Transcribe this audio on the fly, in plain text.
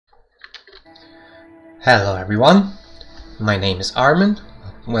Hello everyone, my name is Armin.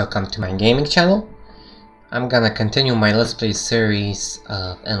 Welcome to my gaming channel. I'm gonna continue my Let's Play series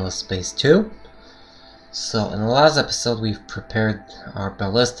of Endless Space 2. So in the last episode we've prepared our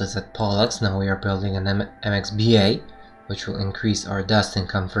ballistas at Pollux. Now we are building an MXBA, which will increase our dust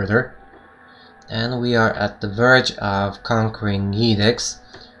income further. And we are at the verge of conquering Edix,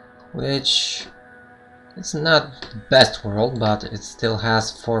 which is not the best world, but it still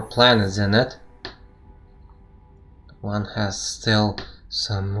has 4 planets in it. One has still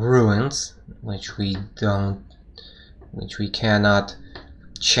some ruins, which we cannot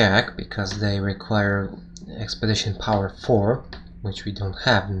check because they require expedition power 4, which we don't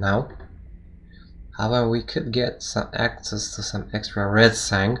have now. However, we could get some access to some extra red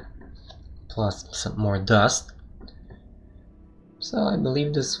sang, plus some more dust. So I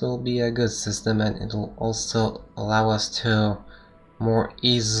believe this will be a good system, and it will also allow us to more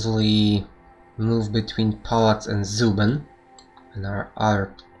easily move between Pollux and Zubin and our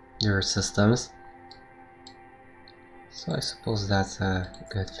other systems. So I suppose that's a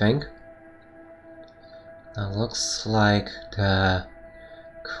good thing. Now looks like the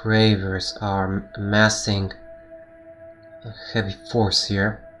Cravers are amassing a heavy force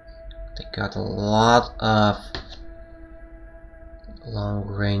here. They got a lot of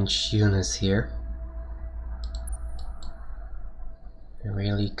long-range units here. They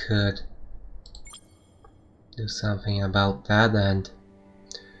really could do something about that, and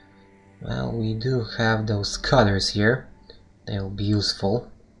well, we do have those cutters here. They'll be useful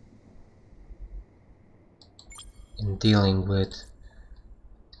in dealing with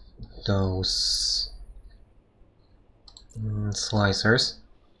those slicers.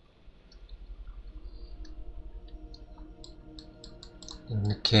 In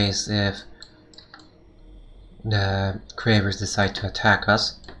the case if the Cravers decide to attack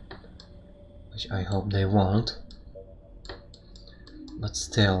us, which I hope they won't, but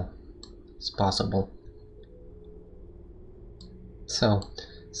still, it's possible. So,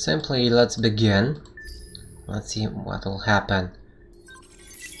 simply let's begin. Let's see what will happen.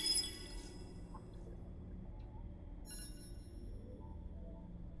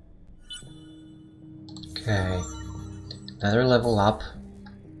 Okay, another level up.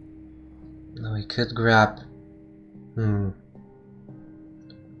 Now we could grab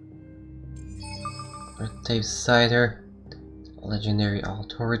Tape Cider, Legendary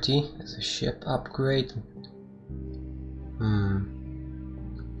Authority as a ship upgrade.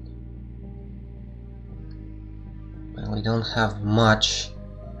 Well, we don't have much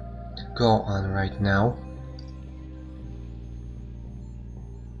to go on right now.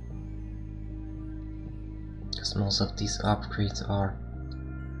 Because most of these upgrades are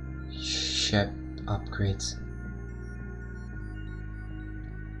ship upgrades.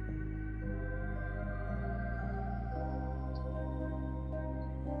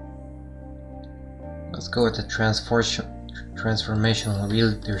 Let's go with the transformational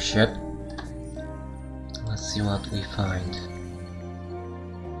leadership. Let's see what we find.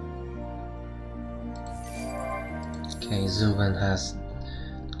 Okay, Zubin has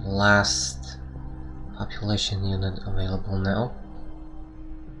the last population unit available now.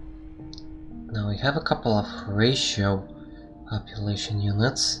 Now we have a couple of ratio population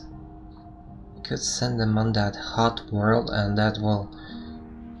units. We could send them on that hot world, and that will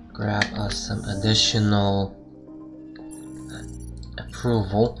grab us some additional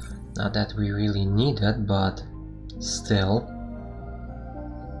approval. Not that we really need it, but still.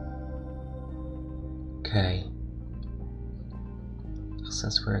 Okay.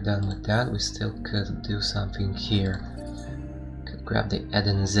 Since we're done with that, we still could do something here. Could grab the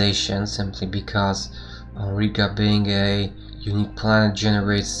Edenization, simply because Riga being a unique planet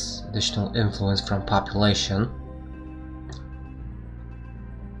generates additional influence from population.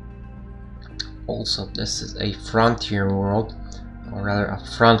 Also, this is a frontier world, or rather a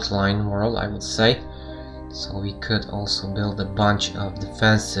frontline world, I would say. So we could also build a bunch of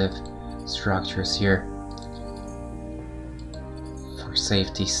defensive structures here for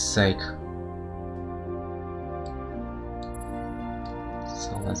safety's sake.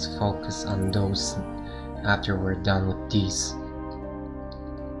 So let's focus on those after we're done with these.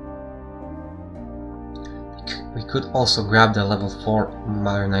 We could also grab the level 4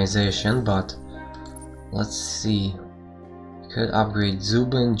 modernization, but let's see. We could upgrade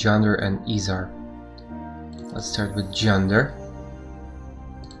Zubin, Jonder, and Izar. Let's start with Jonder.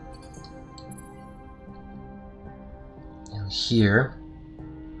 And here,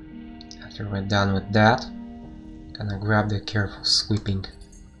 after we're done with that, gonna grab the careful sweeping.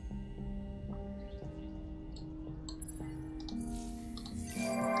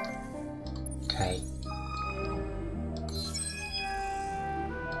 Okay.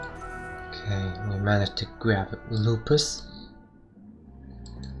 managed to grab Lupus,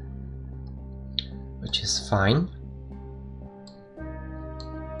 which is fine.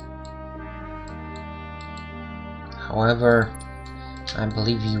 However, I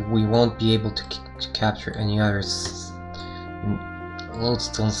believe we won't be able to capture any other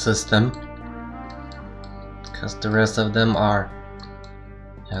lodestone system, because the rest of them are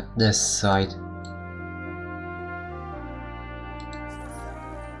at this side.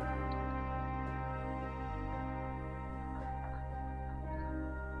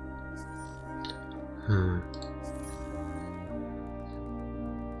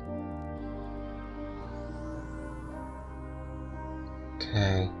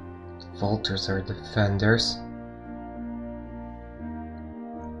 Okay, Vultures are defenders,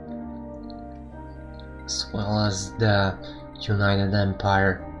 as well as the United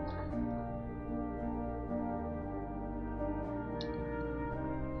Empire.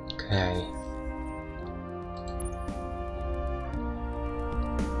 Okay.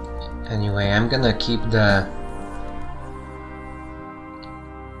 Anyway, I'm gonna keep the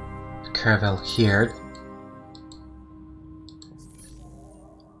caravel here.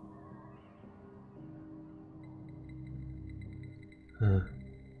 We're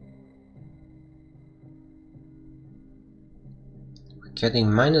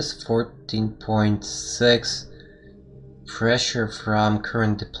getting minus 14.6 pressure from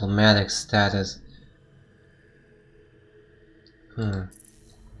current diplomatic status. Can't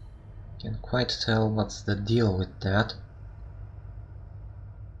quite tell what's the deal with that.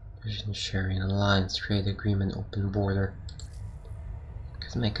 Vision sharing, alliance, trade agreement, open border.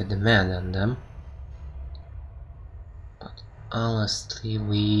 Could make a demand on them. But honestly,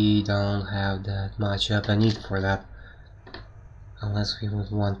 we don't have that much of a need for that. Unless we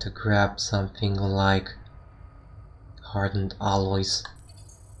would want to grab something like hardened alloys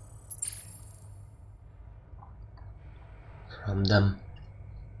from them.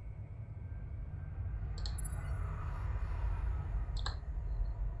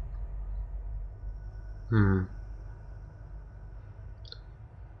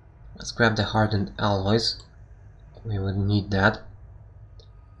 Let's grab the hardened alloys. We would need that.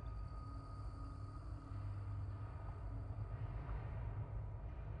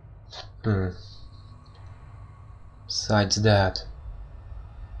 Besides that,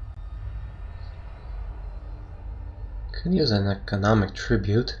 could use an economic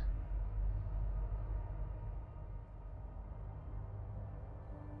tribute.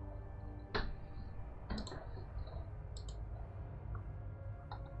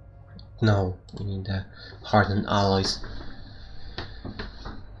 No, we need the hardened alloys.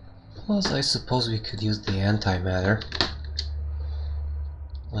 Plus, I suppose we could use the antimatter.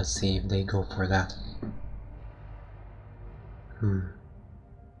 Let's see if they go for that.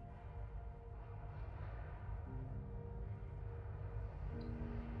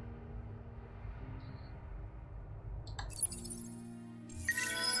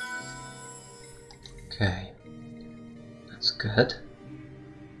 Okay, that's good.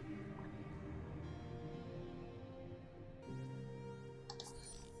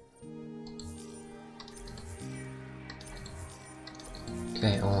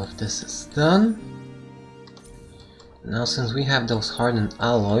 Okay, all of this is done. Now, since we have those hardened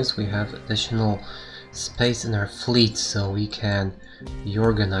alloys, we have additional space in our fleet, so we can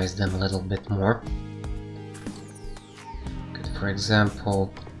reorganize them a little bit more. Could, for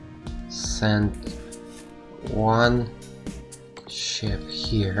example, send one ship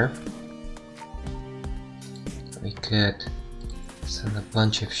here. We could send a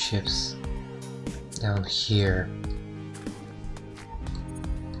bunch of ships down here.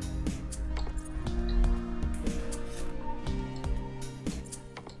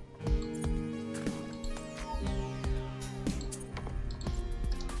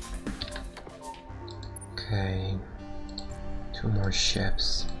 Okay, 2 more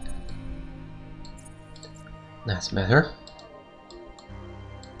ships. That's better.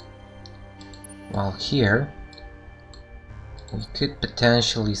 While here, we could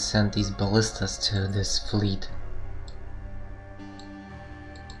potentially send these ballistas to this fleet.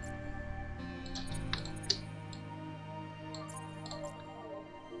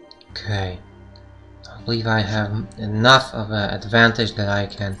 Okay, I believe I have enough of an advantage that I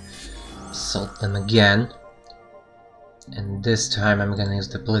can assault them again. And this time I'm gonna use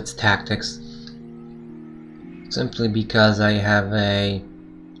the blitz tactics. Simply because I have a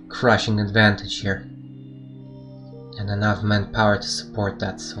crushing advantage here. And enough manpower to support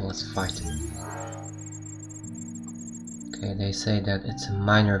that, so let's fight. Okay, they say that it's a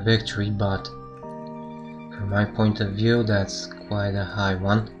minor victory, but from my point of view, that's quite a high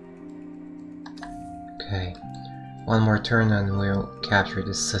one. Okay, one more turn and we'll capture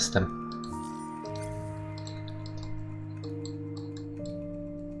this system.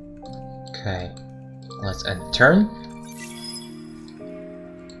 Okay, let's end turn.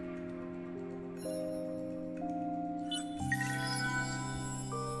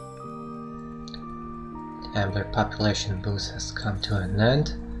 Ambler population boost has come to an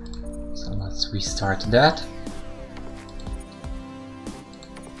end, so let's restart that.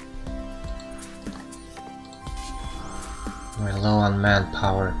 We're low on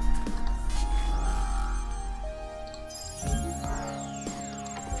manpower.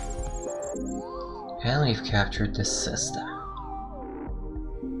 And we've captured this system.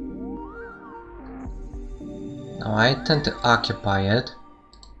 Now I tend to occupy it.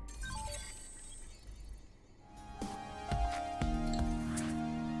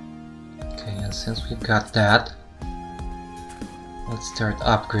 Okay, and since we've got that, let's start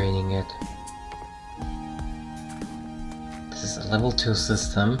upgrading it. This is a level 2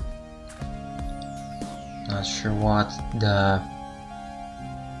 system. Not sure what the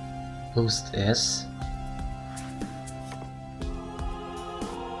boost is.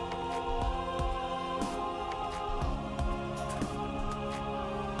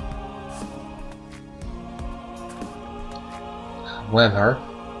 However,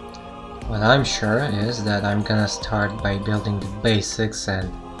 what I'm sure is that I'm gonna start by building the basics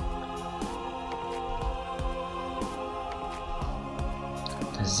and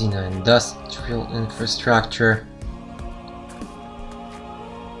the Xeno-industrial infrastructure,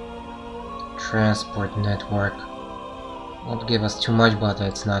 transport network. Won't give us too much, but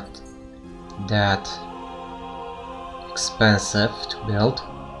it's not that expensive to build.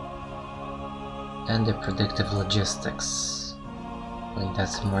 And the predictive logistics. I think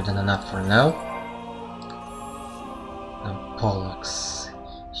that's more than enough for now. And Pollux.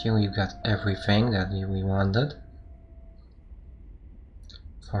 Here we've got everything that we wanted.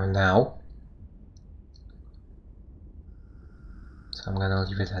 For now. So I'm gonna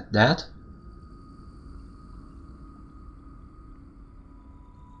leave it at that.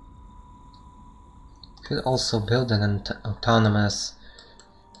 Could also build an autonomous...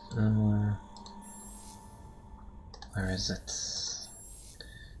 where is it?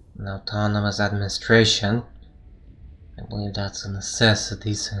 An autonomous administration. I believe that's a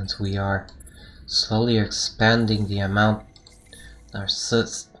necessity since we are slowly expanding the amount our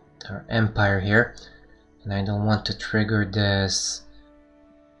empire here, and I don't want to trigger this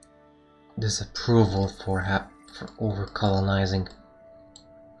approval for over colonizing.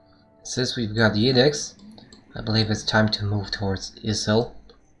 Since we've got the edicts, I believe it's time to move towards Isil.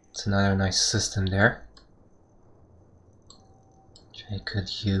 It's another nice system there, which I could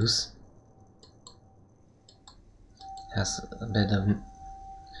use. Has a bit of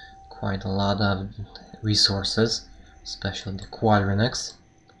quite a lot of resources, especially the quadronics.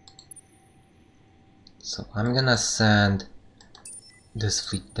 So I'm gonna send this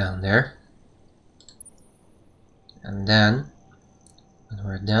fleet down there, and then when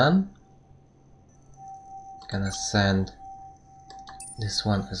we're done, I'm gonna send this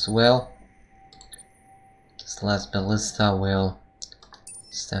one as well. This last ballista will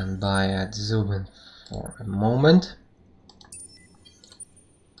stand by at Zubin for a moment.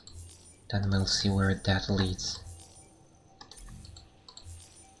 Then we'll see where that leads.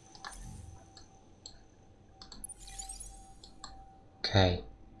 Okay,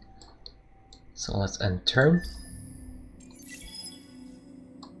 so let's end turn.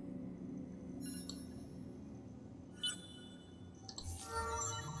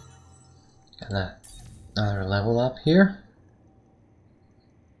 And another level up here.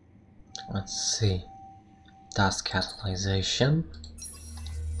 Let's see. Dust catalyzation.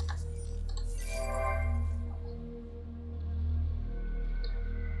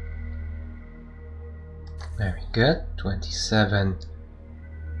 Very good.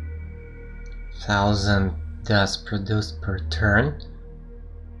 27,000 dust produced per turn.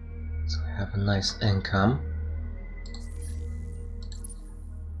 So we have a nice income.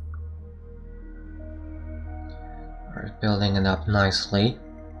 We're building it up nicely.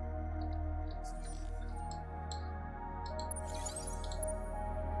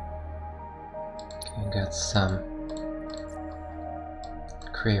 Okay, got some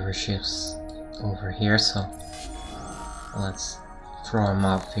Craver ships over here, so let's throw them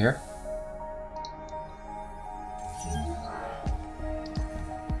off here.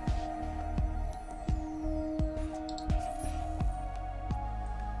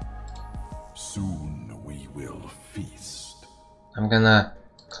 Soon we will feast. I'm gonna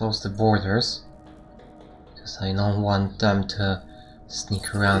close the borders because I don't want them to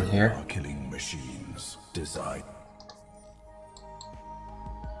sneak around here. They are killing machines. design.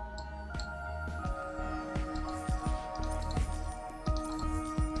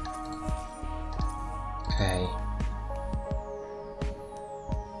 Okay.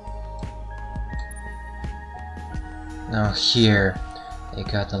 Now here, they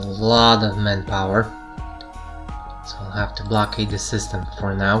got a lot of manpower, so I'll have to blockade the system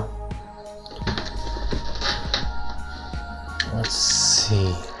for now. Let's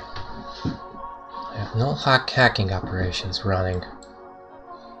see. I have no hacking operations running.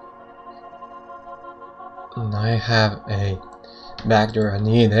 And I have a backdoor on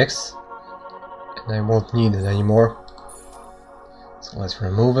the edicts, and I won't need it anymore. So let's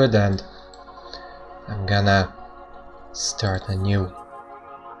remove it, and I'm gonna start a new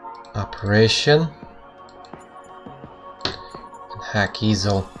operation and hack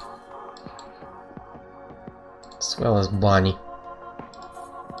Easel as well as Bonnie.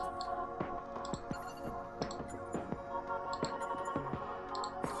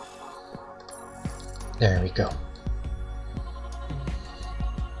 There we go.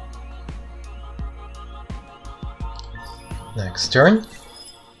 Next turn.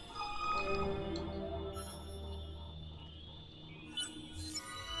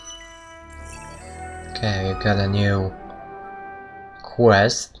 Okay, we got a new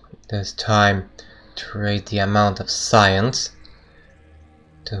quest, this time to raise the amount of science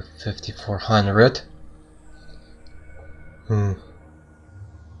to 5400.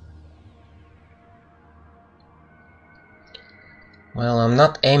 Well, I'm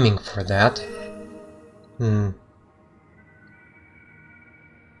not aiming for that.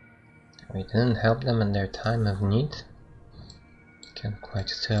 We didn't help them in their time of need. Can't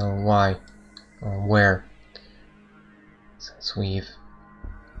quite tell why or where, since we've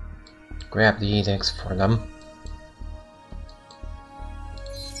grabbed the edicts for them.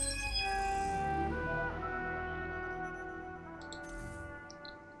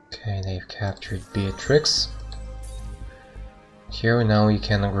 Okay, they've captured Beatrix. Here now we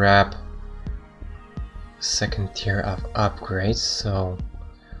can grab second tier of upgrades, so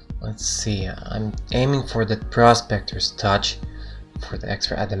let's see, I'm aiming for the Prospector's Touch for the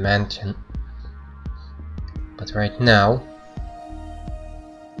extra adamantium, but right now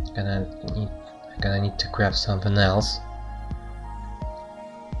I'm gonna need to grab something else.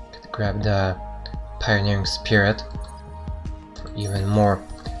 Grab the Pioneering Spirit for even more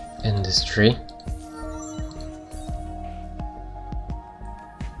industry.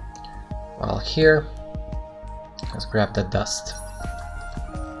 While here, let's grab the dust.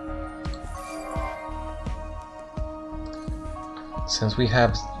 Since we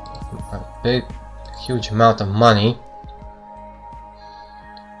have a huge amount of money,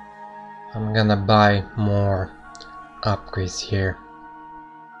 I'm gonna buy more upgrades here.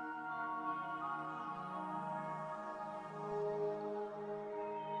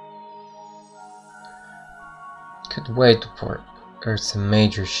 Could wait for Earth's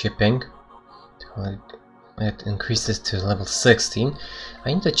major shipping till it increases to level 16.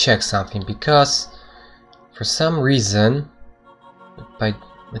 I need to check something, because for some reason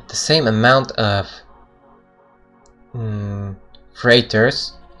with the same amount of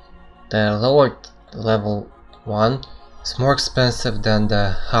freighters, the lower level one is more expensive than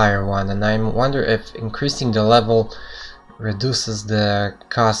the higher one, and I wonder if increasing the level reduces the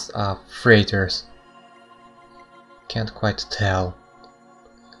cost of freighters. Can't quite tell.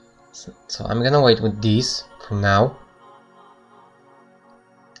 So I'm gonna wait with these for now,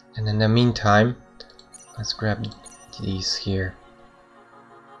 and in the meantime let's grab these here.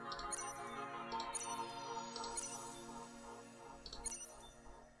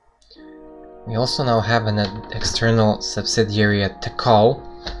 We also now have an external subsidiary at Tekal,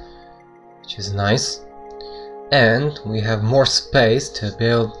 which is nice, and we have more space to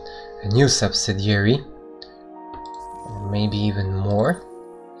build a new subsidiary, or maybe even more.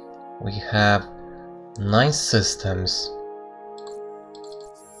 We have 9 systems,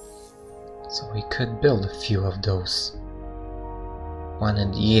 so we could build a few of those. One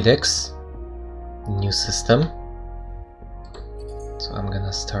in the Edicts, the new system. So I'm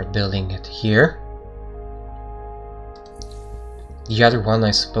gonna start building it here. The other one,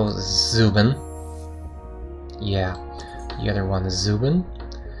 I suppose, is Zubin. Yeah, the other one is Zubin.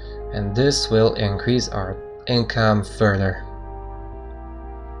 And this will increase our income further.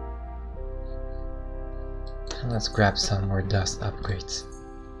 And let's grab some more dust upgrades.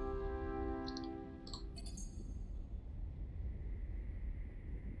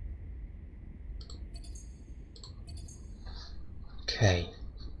 Okay,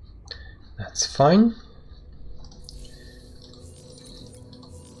 that's fine.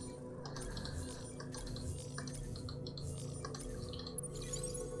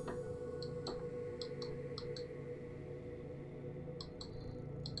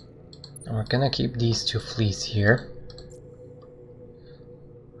 We're gonna keep these two fleets here.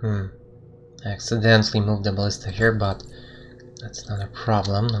 I accidentally moved the ballista here, but that's not a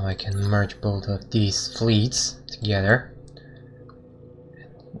problem. Now I can merge both of these fleets together.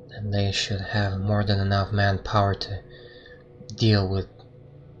 And they should have more than enough manpower to deal with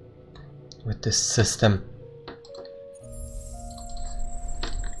this system.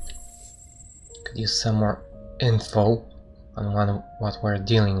 Could use some more info on what we're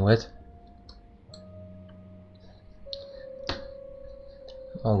dealing with.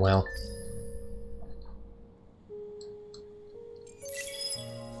 Oh well.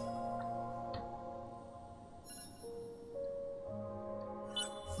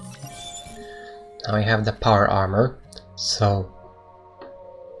 Now we have the power armor, so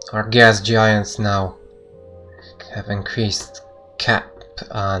our gas giants now have increased cap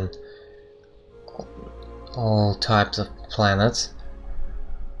on all types of planets.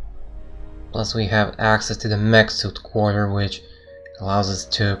 Plus we have access to the mech suit quarter, which allows us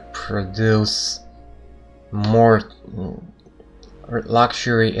to produce more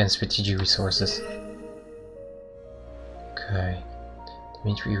luxury and strategic resources. Okay,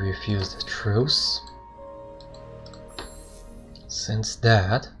 Dmitry refused the truce. Since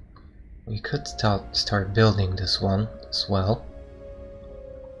that, we could start building this one as well.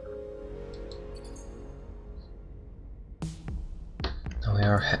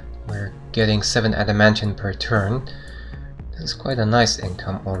 Now we're getting 7 adamantium per turn. This is quite a nice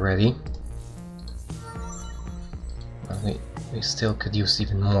income already. But we still could use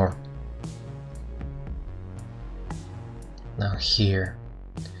even more. Now here,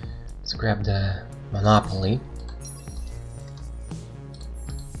 let's grab the monopoly.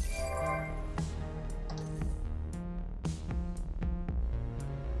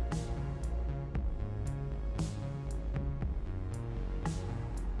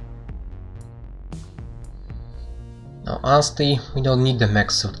 Now honestly, we don't need the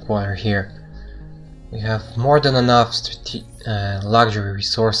mech suit quarter here. We have more than enough luxury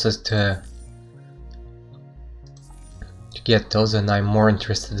resources to get those, and I'm more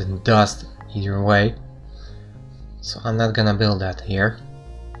interested in dust either way. So I'm not gonna build that here.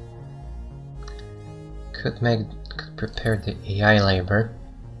 Could prepare the AI labor.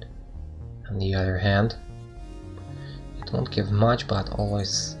 On the other hand, it won't give much, but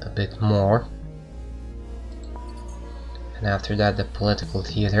always a bit more. And after that, the political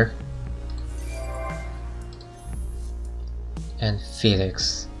theater and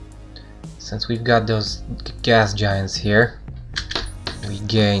physics. Since we've got those gas giants here, we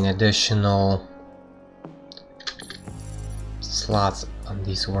gain additional slots on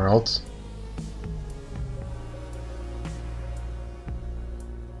these worlds.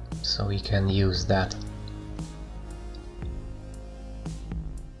 So we can use that.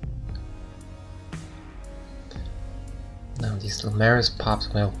 Now these Lumeris pops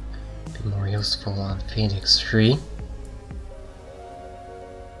will be more useful on Phoenix 3.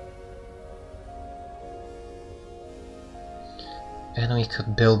 And we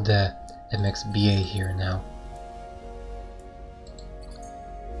could build the MXBA here now.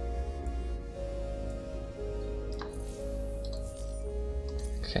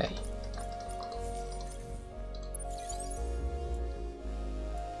 Okay.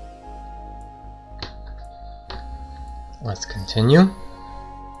 Let's continue.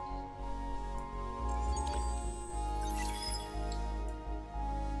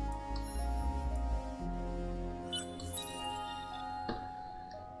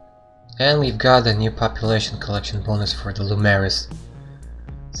 And we've got a new population collection bonus for the Lumeris.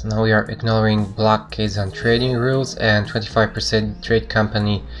 So now we are ignoring blockades on trading routes, and 25% trade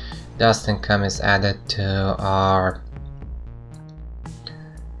company dust income is added to our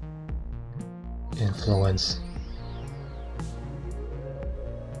influence.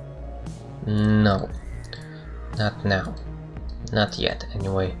 No, not now. Not yet,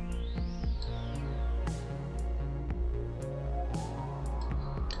 anyway.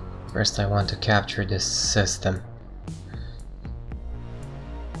 First I want to capture this system.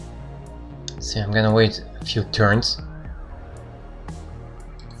 See, I'm gonna wait a few turns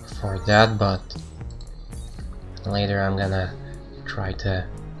for that, but later I'm gonna try to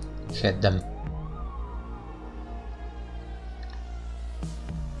hit them.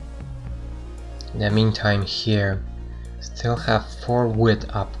 In the meantime here, still have 4 wit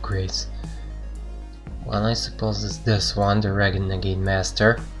upgrades. One I suppose is this one, the Renegade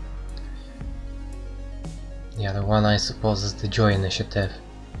Master. The other one I suppose is the Joy Initiative.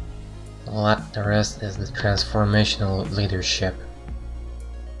 The rest is the Transformational Leadership.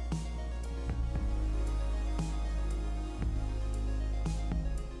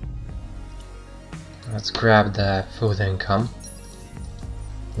 Let's grab the food income.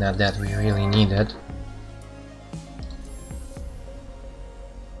 Not that we really need it.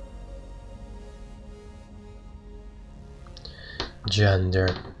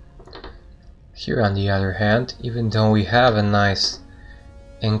 Gender. Here on the other hand, even though we have a nice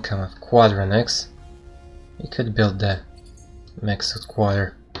income of quadronics, we could build the mixed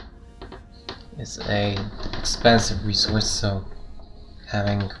quarter. It's a expensive resource, so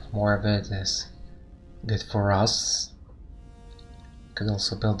having more of it is good for us. Could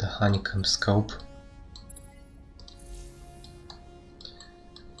also build the honeycomb scope.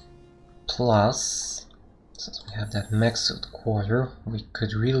 Plus, since we have that mixed quarter, we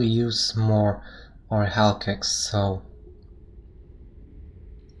could really use more our halkix, so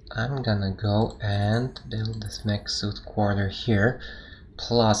I'm gonna go and build this mixed quarter here.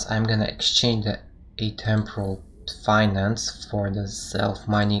 Plus, I'm gonna exchange the atemporal finance for the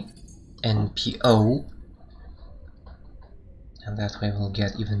self-mining NPO, and that way we'll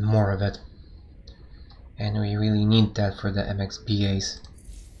get even more of it. And we really need that for the MXBAs.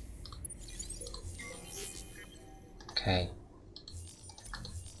 Okay.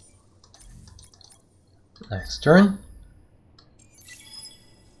 Next turn.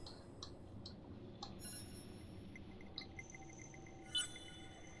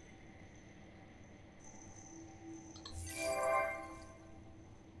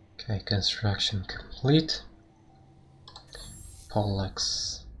 Okay, construction complete.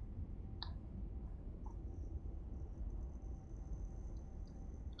 Pollux.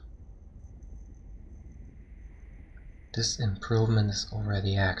 This improvement is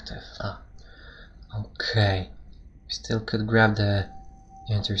already active. Okay. We still could grab the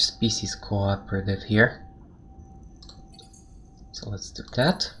interspecies cooperative here. So let's do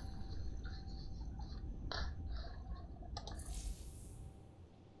that.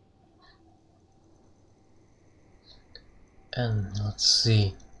 And let's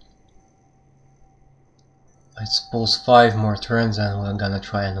see. I suppose 5 more turns and we're gonna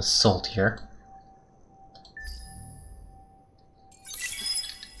try an assault here.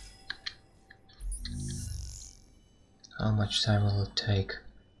 How much time will it take?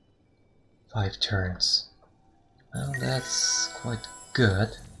 5 turns. Well, that's quite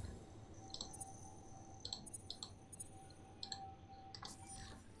good.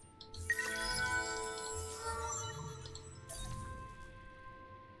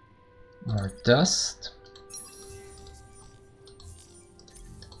 More dust.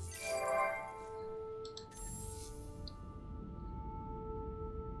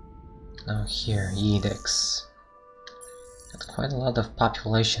 Now here, edicts. Got quite a lot of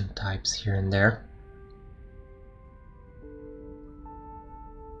population types here and there.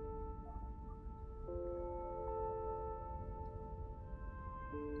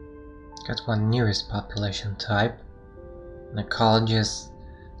 Got one nearest population type, an ecologist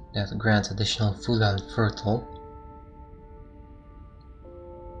that grants additional food on fertile.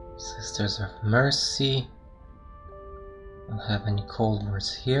 Sisters of Mercy. Don't have any cold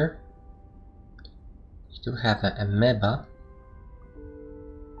words here. You do have an amoeba.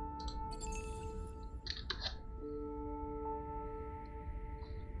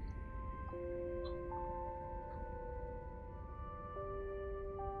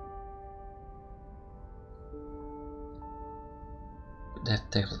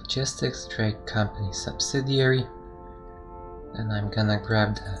 Death Logistics, Trade Company subsidiary. Then I'm gonna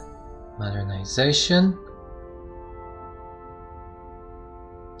grab the modernization.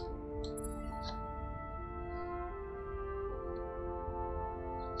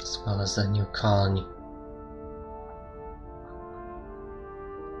 As well as the new colony.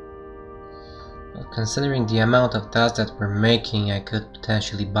 Well, considering the amount of dust that we're making, I could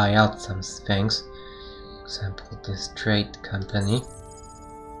potentially buy out some things. For example, this trade company.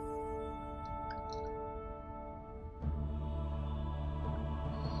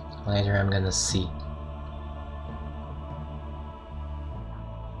 Later I'm gonna see.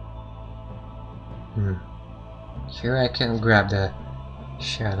 Here I can grab the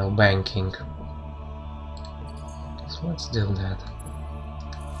shadow banking. So let's do that.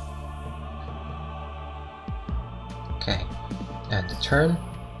 Okay, end the turn.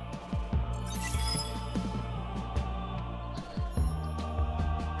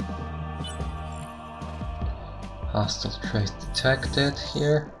 Hostile trace detected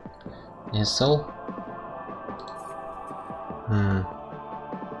here. Missile.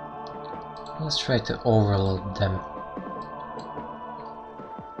 Let's try to overload them.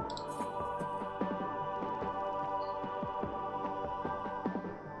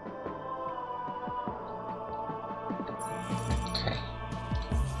 Okay.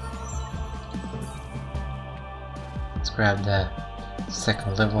 grab the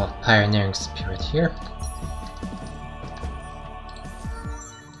second level of Pioneering Spirit here.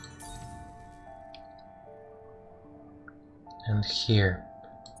 And here,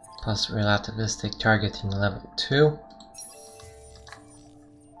 plus relativistic targeting level 2.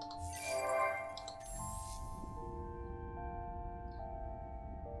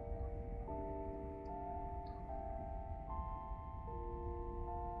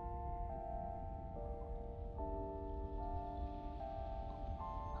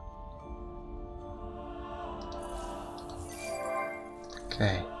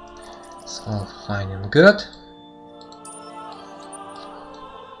 Okay, it's all fine and good.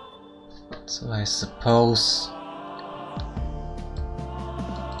 So I suppose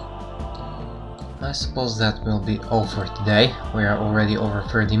that will be all for today. We are already over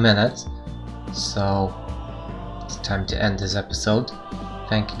 30 minutes, so it's time to end this episode.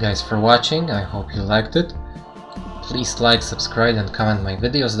 Thank you guys for watching, I hope you liked it. Please like, subscribe and comment my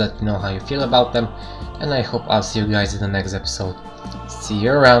videos, let me know how you feel about them, and I hope I'll see you guys in the next episode. See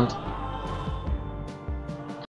you around!